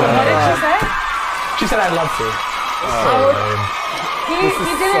so What lame. did she say? She said, "I'd love to." He did so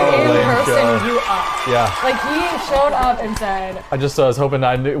it in lame, person Joe. you up. Yeah. Like he showed up and said, I was hoping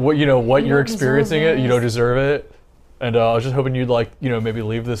I knew what what You you're don't deserve experiencing it. You this. don't deserve it, and I was just hoping you'd maybe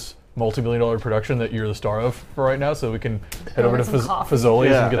leave this multi-million-dollar production that you're the star of for right now, so we can head over to get some coffee. Fazoli's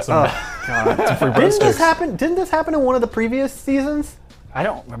Yeah. and get some, some free Didn't this breadsticks. happen? Didn't this happen in one of the previous seasons? I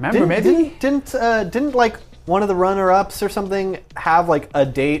don't remember. Maybe Didn't like one of the runner-ups or something have like a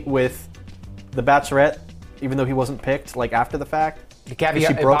date with the Bachelorette, even though he wasn't picked, like after the fact? Gabby,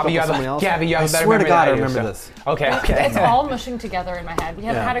 She broke up Bobby, with someone else. Gabby, you have I a better swear to memory God, I than do, remember so- this. Okay, okay. It's all mushing together in my head. We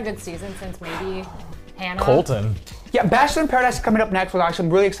haven't Yeah. had a good season since maybe Hannah. Colton. Yeah, Bachelor in Paradise is coming up next, which I'm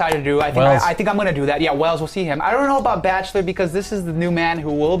really excited to do. I think Wells. I think I'm gonna do that. Yeah, Wells, we'll see him. I don't know about Bachelor because this is the new man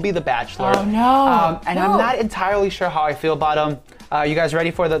who will be the Bachelor. Oh, no. And No. I'm not entirely sure how I feel about him. You guys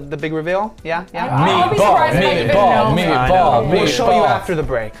ready for the big reveal? Yeah, yeah. I'll be surprised if I even know. Meatball, We'll show you meatball. after the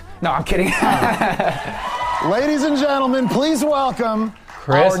break. No, I'm kidding. Ladies and gentlemen, please welcome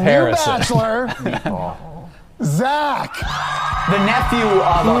Chris our Harrison. new bachelor, Zach. The nephew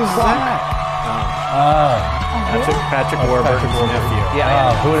of Patrick Warburton's nephew.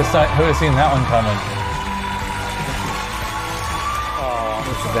 Yeah, Who would have seen that one coming?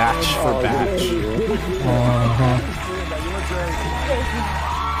 Zach for Batch.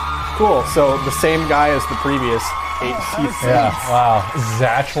 Cool. So the same guy as the previous 8 seasons. Yeah. Wow.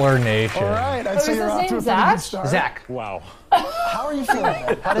 Zatchler Nation. All right, I'd is say you're his off to a name pretty Zach? good start. Zach. Wow. How are you feeling,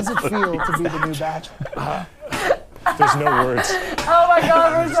 man? How does it feel to be the new bachelor? There's no words. Oh my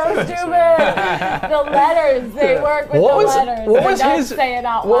God, we're so stupid. The letters, they work with the letters. What was They don't his? say it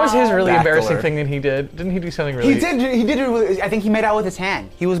out What was his loud. really Bachelor. embarrassing thing that he did? Didn't he do something really? He did it really, I think he made out with his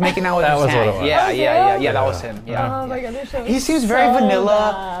hand. He was making out with That his was what hand. it was. Yeah, that was him. Yeah. Oh my God, this show He is seems very so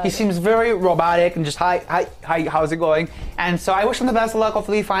vanilla. bad. He seems very robotic and just hi, how's it going? And so I wish him the best of luck.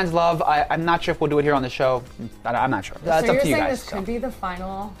 Hopefully he finds love. I'm not sure if we'll do it here on the show. I'm not sure. That's So up you're to you saying guys. this could be the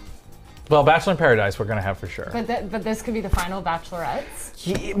final, Well, Bachelor in Paradise, we're gonna have for sure. but this could be the final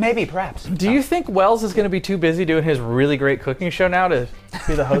Bachelorettes? Maybe, perhaps. Do you think Wells is gonna be too busy doing his really great cooking show now to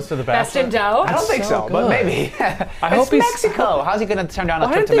be the host of the Best Bachelor? in dough? I don't think so, but good. maybe. I hope he's- Mexico. How's he gonna turn down a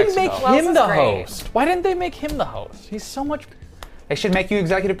Why trip didn't to they Mexico? make Wells him is the great. host? Why didn't they make him the host? He's so much. They should make you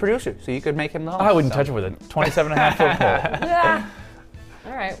executive producer, so you could make him the host. I wouldn't so. touch him with a 27.5 foot pole. Yeah.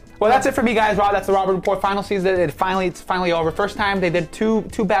 All right. Well, that's it for me, guys. Rob, that's the Robert Report final season. It's finally over. First time they did two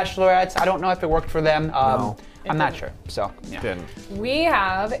bachelorettes. I don't know if it worked for them. No. I'm not sure. So, yeah. Didn't. We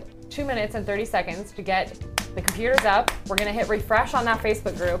have 2 minutes and 30 seconds to get the computers up. We're gonna hit refresh on that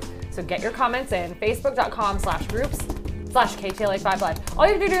Facebook group. So get your comments in, facebook.com/groups/KTLA5Live. All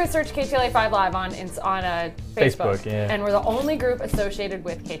you have to do is search KTLA5Live on Facebook. Facebook, yeah. And we're the only group associated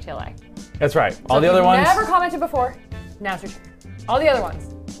with KTLA. That's right. All So the if other you've ones, never commented before, now's your turn. All the other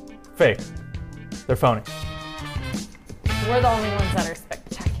ones, fake. They're phony. we're the only ones that are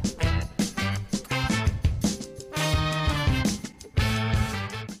spectacular.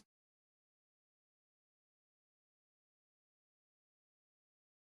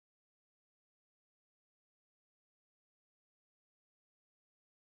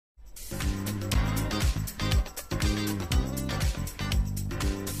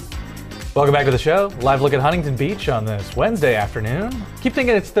 Welcome back to the show. Live look at Huntington Beach on this Wednesday afternoon. Keep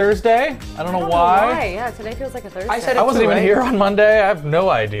thinking it's Thursday. I don't know why. Yeah, today feels like a Thursday. I said I wasn't too, even right? here on Monday. I have no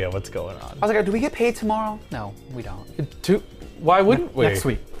idea what's going on. I was like, do we get paid tomorrow? No, we don't. Why wouldn't we? Next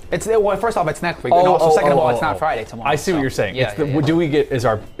week. Well, first off, it's next week, and also second of all, it's not oh. Friday tomorrow. I see what so. you're saying. Yeah, It's the, yeah, yeah. Do we get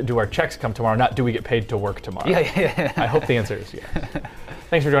do our checks come tomorrow? Not do we get paid to work tomorrow? Yeah. I hope the answer is yes.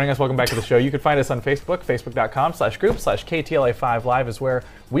 Thanks for joining us. Welcome back to the show. You can find us on Facebook. Facebook.com/group/KTLA5Live is where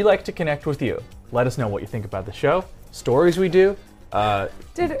we like to connect with you. Let us know what you think about the show, stories we do,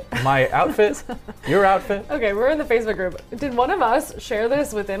 my outfit, your outfit. Okay, we're in the Facebook group. Did one of us share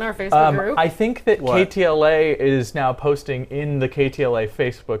this within our Facebook group? I think that What? KTLA is now posting in the KTLA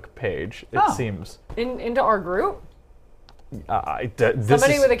Facebook page, it Oh. seems. Into our group? This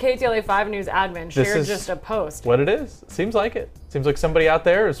Somebody is with a KTLA 5 News admin This shared is- just a post what it is. Seems like it. Seems like somebody out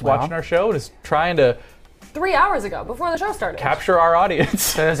there is watching our show and is trying to 3 hours ago, before the show started. capture our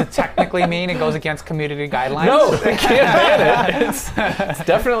audience. Does it technically mean it goes against community guidelines? No, they can't ban it. It's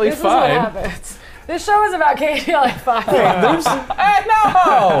definitely This is what fine. happens. This show is about KTLA 5.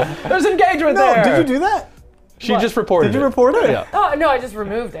 No! There's engagement No, there! did you do that? She just reported Did you it. report it? Yeah. Oh, no, I just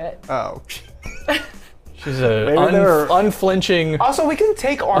removed it. Oh. She's a Maybe they're- unflinching Also, we can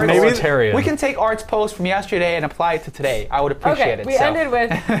take Art's authoritarian. We can take Art's post from yesterday and apply it to today. I would appreciate Okay, it. we ended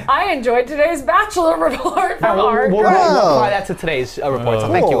with, I enjoyed today's Bachelor report from Art. We'll Wow. apply that to today's report.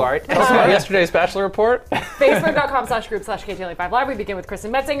 So thank you, Cool. Art. Tell us about yesterday's Bachelor report. Facebook.com/group/KTLA5Live. We begin with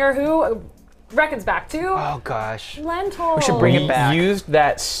Kristen Metzinger, who reckons back to Oh gosh. lentils. We should bring it back. We used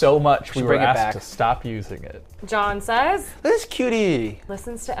that so much we should were bring it asked back. to stop using it. John says, This cutie.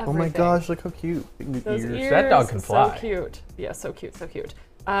 listens to Oh everything. my gosh, look how cute. Big Those ears. That dog can so fly. cute. Yeah, so cute, so cute.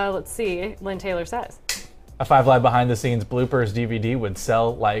 Let's see. Lynn Taylor says, a 5 Live behind the scenes bloopers DVD would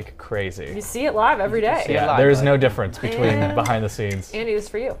sell like crazy. You see it live every day. Yeah, there's no difference between behind the scenes. Andy, this is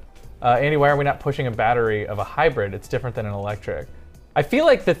for you. Andy, why are we not pushing a battery of a hybrid? It's different than an electric. I feel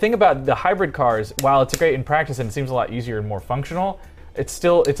like the thing about the hybrid cars, while it's great in practice and it seems a lot easier and more functional, it's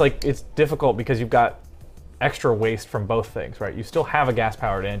difficult because you've got extra waste from both things, right? You still have a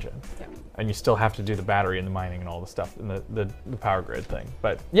gas-powered engine, and you still have to do the battery and the mining and all the stuff and the power grid thing.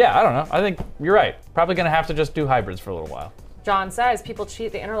 But yeah, I don't know. I think you're right. Probably gonna have to just do hybrids for a little while. John says people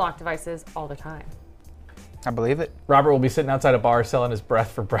cheat the interlock devices all the time. I believe it. Robert will be sitting outside a bar selling his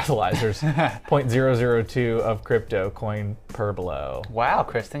breath for breathalyzers. 0.002 of crypto coin per blow. Wow,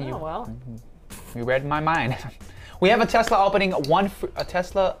 Kristen, Oh, well. you read my mind. We have a Tesla opening a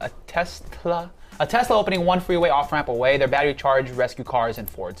Tesla opening one freeway off-ramp away. They're battery charged rescue cars and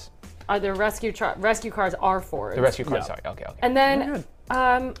Fords. The rescue cars are Fords. The rescue cars, Yeah. sorry. Okay. And then,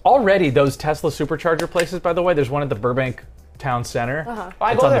 Already, those Tesla supercharger places, by the way, there's one at the Burbank Town Center.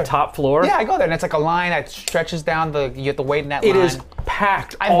 I It's go on there. the top floor. Yeah, I go there, and it's like a line that stretches down you have to wait in that It line. is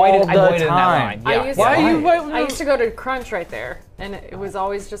packed I've all waited the in that time. line. Yeah. I used to go to Crunch right there, and it was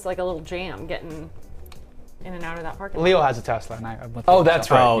always just like a little jam getting in and out of that parking lot. Leo has a Tesla, and I went Oh, there that's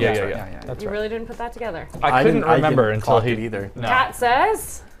myself. right. Oh, yeah, that's yeah, right. yeah. That's You right. really didn't put that together. I couldn't remember didn't until clock he it either. No. Kat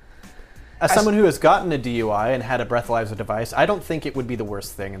says, As someone who has gotten a DUI and had a breathalyzer device, I don't think it would be the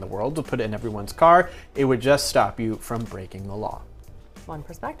worst thing in the world to put it in everyone's car. It would just stop you from breaking the law. one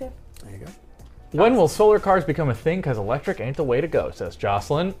perspective. There you go. When will solar cars become a thing? Because electric ain't the way to go, says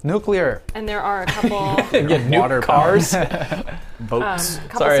Jocelyn. Nuclear. And there are a couple Nuke cars. Boats.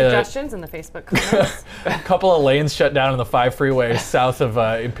 couple Sorry, suggestions in the Facebook comments. A couple of lanes shut down on the 5 freeway south of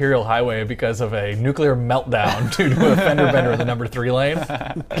Imperial Highway because of a nuclear meltdown due to a fender bender in the number 3 lane.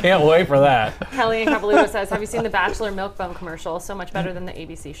 Can't wait for that. Kelly in Capaludo says, have you seen the Bachelor Milk-Bone commercial? So much better than the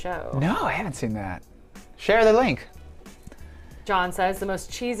ABC show. No, I haven't seen that. Share the link. John says, the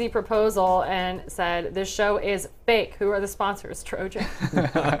most cheesy proposal, and said, this show is fake. Who are the sponsors? Trojan.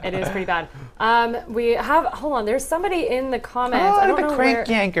 It is pretty bad. We have, hold on, there's somebody in the comments. I Oh, don't the know Crank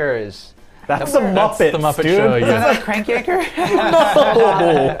where. Yankers. That's the Muppets, the Muppet dude. Show, Is yeah. that Crank Yanker?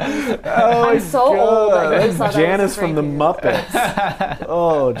 I'm so old. I never saw that Janice was from the Crank Yankers. Muppets.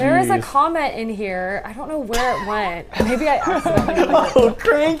 Oh, There is a jeez. comment in here. I don't know where it went. Maybe I accidentally. Oh,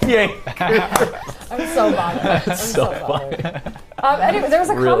 Crank Yank. I'm so bothered. I'm so bothered. Anyway, there was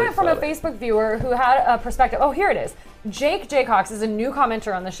a Really comment from a funny. Facebook viewer who had a perspective. Oh, here it is. Jake Jaycox is a new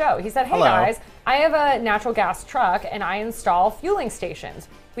commenter on the show. He said, hey Hello. guys, I have a natural gas truck and I install fueling stations.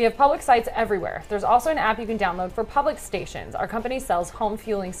 We have public sites everywhere. There's also an app you can download for public stations. Our company sells home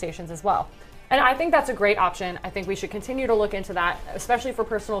fueling stations as well. And I think that's a great option. I think we should continue to look into that, especially for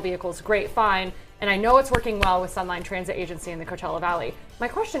personal vehicles. Great, fine. And I know it's working well with Sunline Transit Agency in the Coachella Valley. My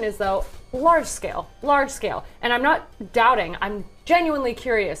question is, though, large scale. And I'm not doubting, I'm genuinely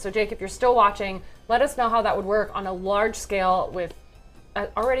curious. So, Jake, if you're still watching, let us know how that would work on a large scale with,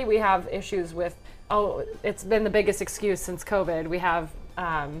 already we have issues with, it's been the biggest excuse since COVID. We have,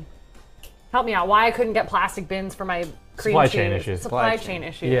 help me out, why I couldn't get plastic bins for my cream Supply cheese. chain issues. Supply chain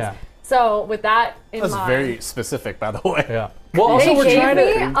issues. Yeah. So with that in That's mind, very specific, by the way. Yeah. Well, also they we're gave trying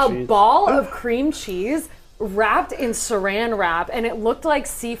me to. a cheese. ball of cream cheese wrapped in saran wrap, and it looked like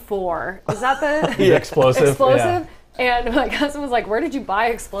C4. Is that the The explosive. explosive? And my cousin was like, "Where did you buy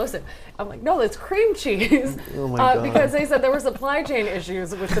explosive?" I'm like, "No, that's cream cheese." Oh my God. Because they said there were supply chain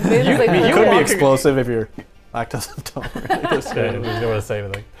issues with the bins. they It put could be in. explosive if you're lactose intolerant. Yeah. Just don't want to say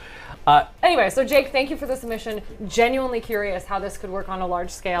anything. Anyway, so Jake, thank you for the submission. Genuinely curious how this could work on a large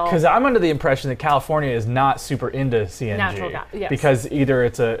scale. Because I'm under the impression that California is not super into CNG. Natural gas, yes. Because either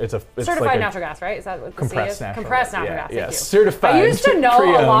it's Certified like a natural gas, right? Is that what the compressed C is? natural Compressed gas. natural Yeah, gas. yeah. Thank you. Certified I used to know a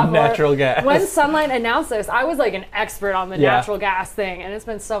pre-owned lot more. natural gas. When Sunline announced this, I was like an expert on the Yeah. natural gas thing, and it's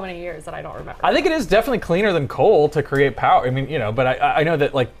been so many years that I don't remember. I think it is definitely cleaner than coal to create power. I mean, but I know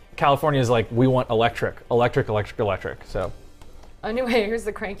that like California is like, we want electric. So Anyway, here's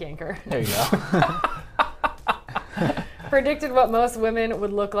the crank yanker. there you go. Predicted what most women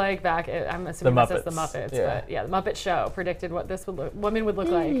would look like back. I'm assuming The this is the Muppets, Muppets, yeah. but yeah, the Muppet Show predicted what this women would look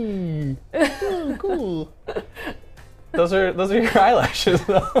like. Cool. Those are your eyelashes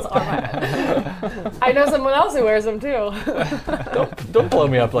though. I know someone else who wears them too. Don't blow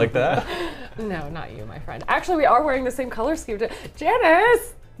me up like that. No, not you, my friend. Actually, we are wearing the same color scheme.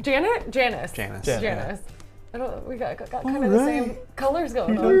 Janice. I don't. We got kind of the same colors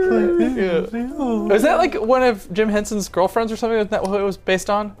going on. Is that like one of Jim Henson's girlfriends or something? Is that what it was based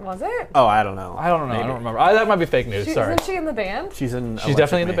on? Was it? Oh, I don't know. I don't know. I don't remember. That might be fake news. Sorry. Isn't she in the band? She's in. She's Electric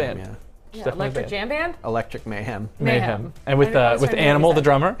definitely in the Mayhem, band. Yeah, definitely Electric band. Jam Band? Yeah. Electric Mayhem. Mayhem. And with I was trying to Animal, use the that.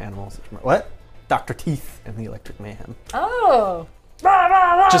 drummer. Animals. What? Dr. Teeth and the Electric Mayhem. Oh.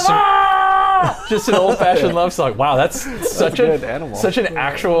 Just an old-fashioned love song. Wow, that's such a good Animal. Such an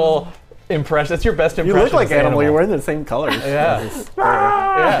actual impression. That's your best You impression. look like of Animal. You're wearing the same colors. Yeah.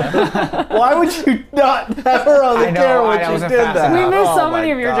 Why would you not have her on the camera when she did that? We missed so Oh many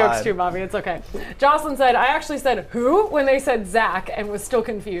my of your God. jokes too, Bobby. It's okay. Jocelyn said, I actually said who when they said Zach and was still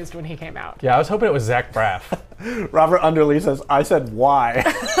confused when he came out. Yeah, I was hoping it was Zach Braff. Robert Underly says, I said why.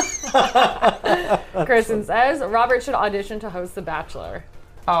 Kristen says, Robert should audition to host The Bachelor.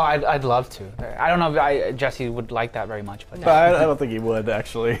 Oh, I'd love to. I don't know if Jesse would like that very much, but I don't think he would,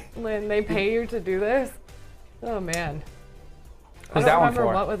 actually. Lynn, they pay you to do this? Oh, man. Who's that one for?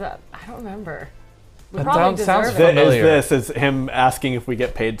 What was that? I don't remember. We That probably sounds deserve it. familiar. This is him asking if we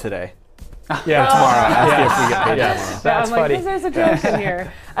get paid today. Yeah, Tomorrow. Asking if we get paid Yes. tomorrow. That's I'm like, funny. there's a joke in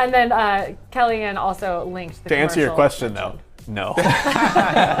here. And then Kellyanne also linked the To answer your commercial. question, though, no.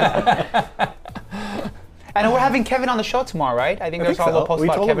 And we're having Kevin on the show tomorrow, right? I think there's all the post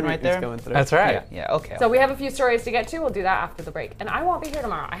about Kevin right there. That's right. Yeah, okay. So we have a few stories to get to. We'll do that after the break. And I won't be here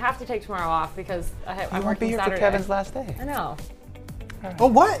tomorrow. I have to take tomorrow off because I'm You won't working be here Saturday. for Kevin's last day. I know. Oh,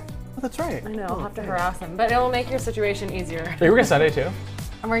 what? Oh, that's right. I know. I'll have to harass him. But it'll make your situation easier. Are you working Sunday too?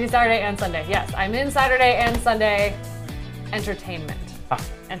 I'm working Saturday and Sunday. Yes, I'm in Saturday and Sunday entertainment.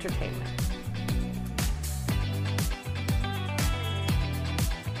 Entertainment.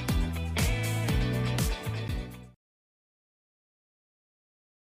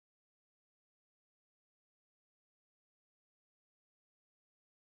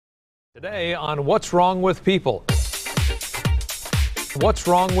 Today on What's Wrong with People. What's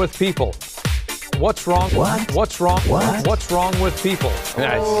wrong with people? What's wrong? What? What's wrong? What? What's wrong with people?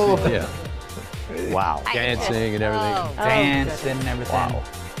 Oh. Yeah. Wow. Dancing and everything. Dancing and everything. Wow.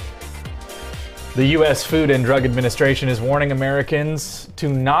 The U.S. Food and Drug Administration is warning Americans to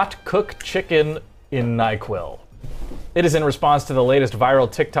not cook chicken in NyQuil. It is in response to the latest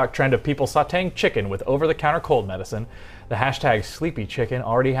viral TikTok trend of people sauteing chicken with over-the-counter cold medicine. The hashtag Sleepy Chicken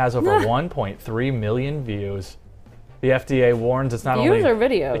already has over 1.3 million views. The FDA warns it's not only Views or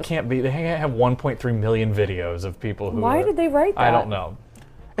videos? It can't be. They can't have 1.3 million videos of people who. Why did they write that? I don't know.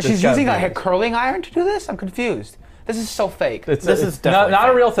 She's using a curling iron to do this? I'm confused. This is so fake. This is definitely not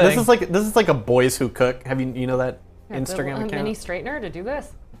a fake. real thing. This is like a Boys Who Cook. Have you know that Instagram a account? mini straightener to do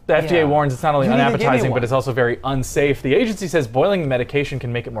this? The FDA warns it's not only You need to give me unappetizing, one. but it's also very unsafe. The agency says boiling the medication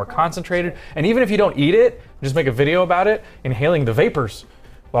can make it more concentrated, and even if you don't eat it, just make a video about it, inhaling the vapors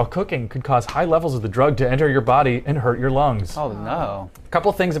while cooking could cause high levels of the drug to enter your body and hurt your lungs. Oh no. A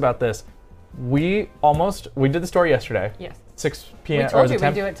couple things about this. We did the story yesterday. Yes. 6 p.m. We told was you it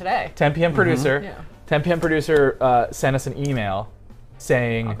 10 we'd do it today. 10 p.m. producer. Yeah. 10 p.m. producer sent us an email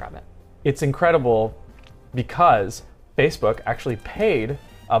saying I'll grab it. it's incredible because Facebook actually paid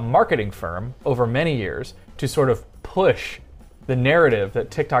a marketing firm over many years to sort of push the narrative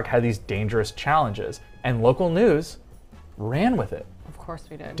that TikTok had these dangerous challenges, and local news ran with it. Of course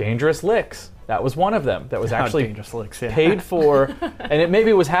we did. Dangerous Licks, that was one of them that was actually Dangerous Licks, yeah. paid for, and it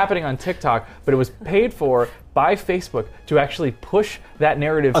maybe was happening on TikTok, but it was paid for by Facebook to actually push that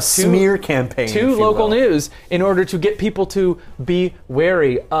narrative A smear campaign, if to you local will. news in order to get people to be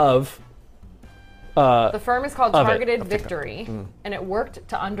wary of The firm is called of it. Targeted Of TikTok. Victory, and it worked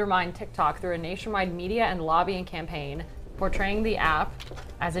to undermine TikTok through a nationwide media and lobbying campaign portraying the app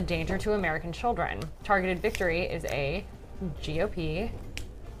as a danger to American children. Targeted Victory is a GOP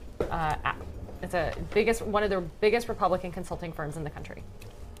app. It's one of the biggest Republican consulting firms in the country.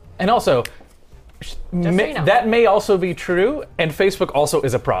 And also, so you know. that may also be true, and Facebook also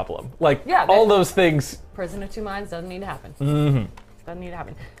is a problem. Like, Yeah, all those things. Prison of Two Minds doesn't need to happen. Mhm. Doesn't need to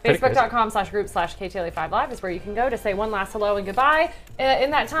happen. Pretty crazy. Facebook.com/group/KTLA5Live is where you can go to say one last hello and goodbye.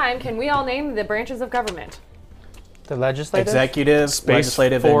 In that time, can we all name the branches of government? The legislative? Executive, Space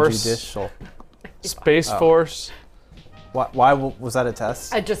legislative, Force. and judicial. Space Oh. Force. Why was that a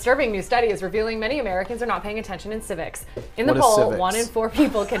test? A disturbing new study is revealing many Americans are not paying attention in civics. In the What is poll, civics? 1 in 4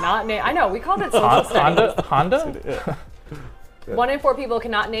 people cannot name. I know, we called it social studies. Honda? 1 in 4 people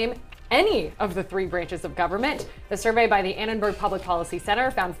cannot name any of the 3 branches of government. The survey by the Annenberg Public Policy Center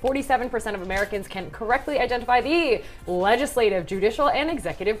found 47% of Americans can correctly identify the legislative, judicial, and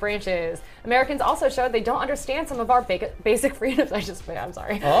executive branches. Americans also showed they don't understand some of our basic freedoms. I'm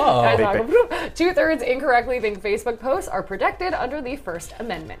sorry. Oh. 2/3 incorrectly think Facebook posts are protected under the First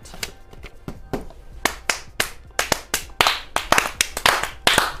Amendment.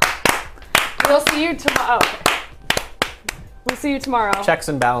 We'll see you tomorrow. Okay. We'll see you tomorrow. Checks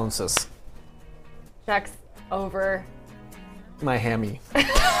and balances. Checks over. My hammy. What is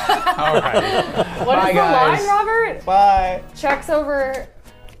Bye, the guys. line, Robert? Bye. Checks over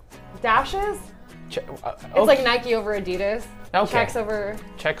dashes? It's like Nike over Adidas. Okay. Checks over.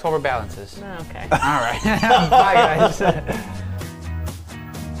 Checks over balances. Okay. All right. Bye, guys.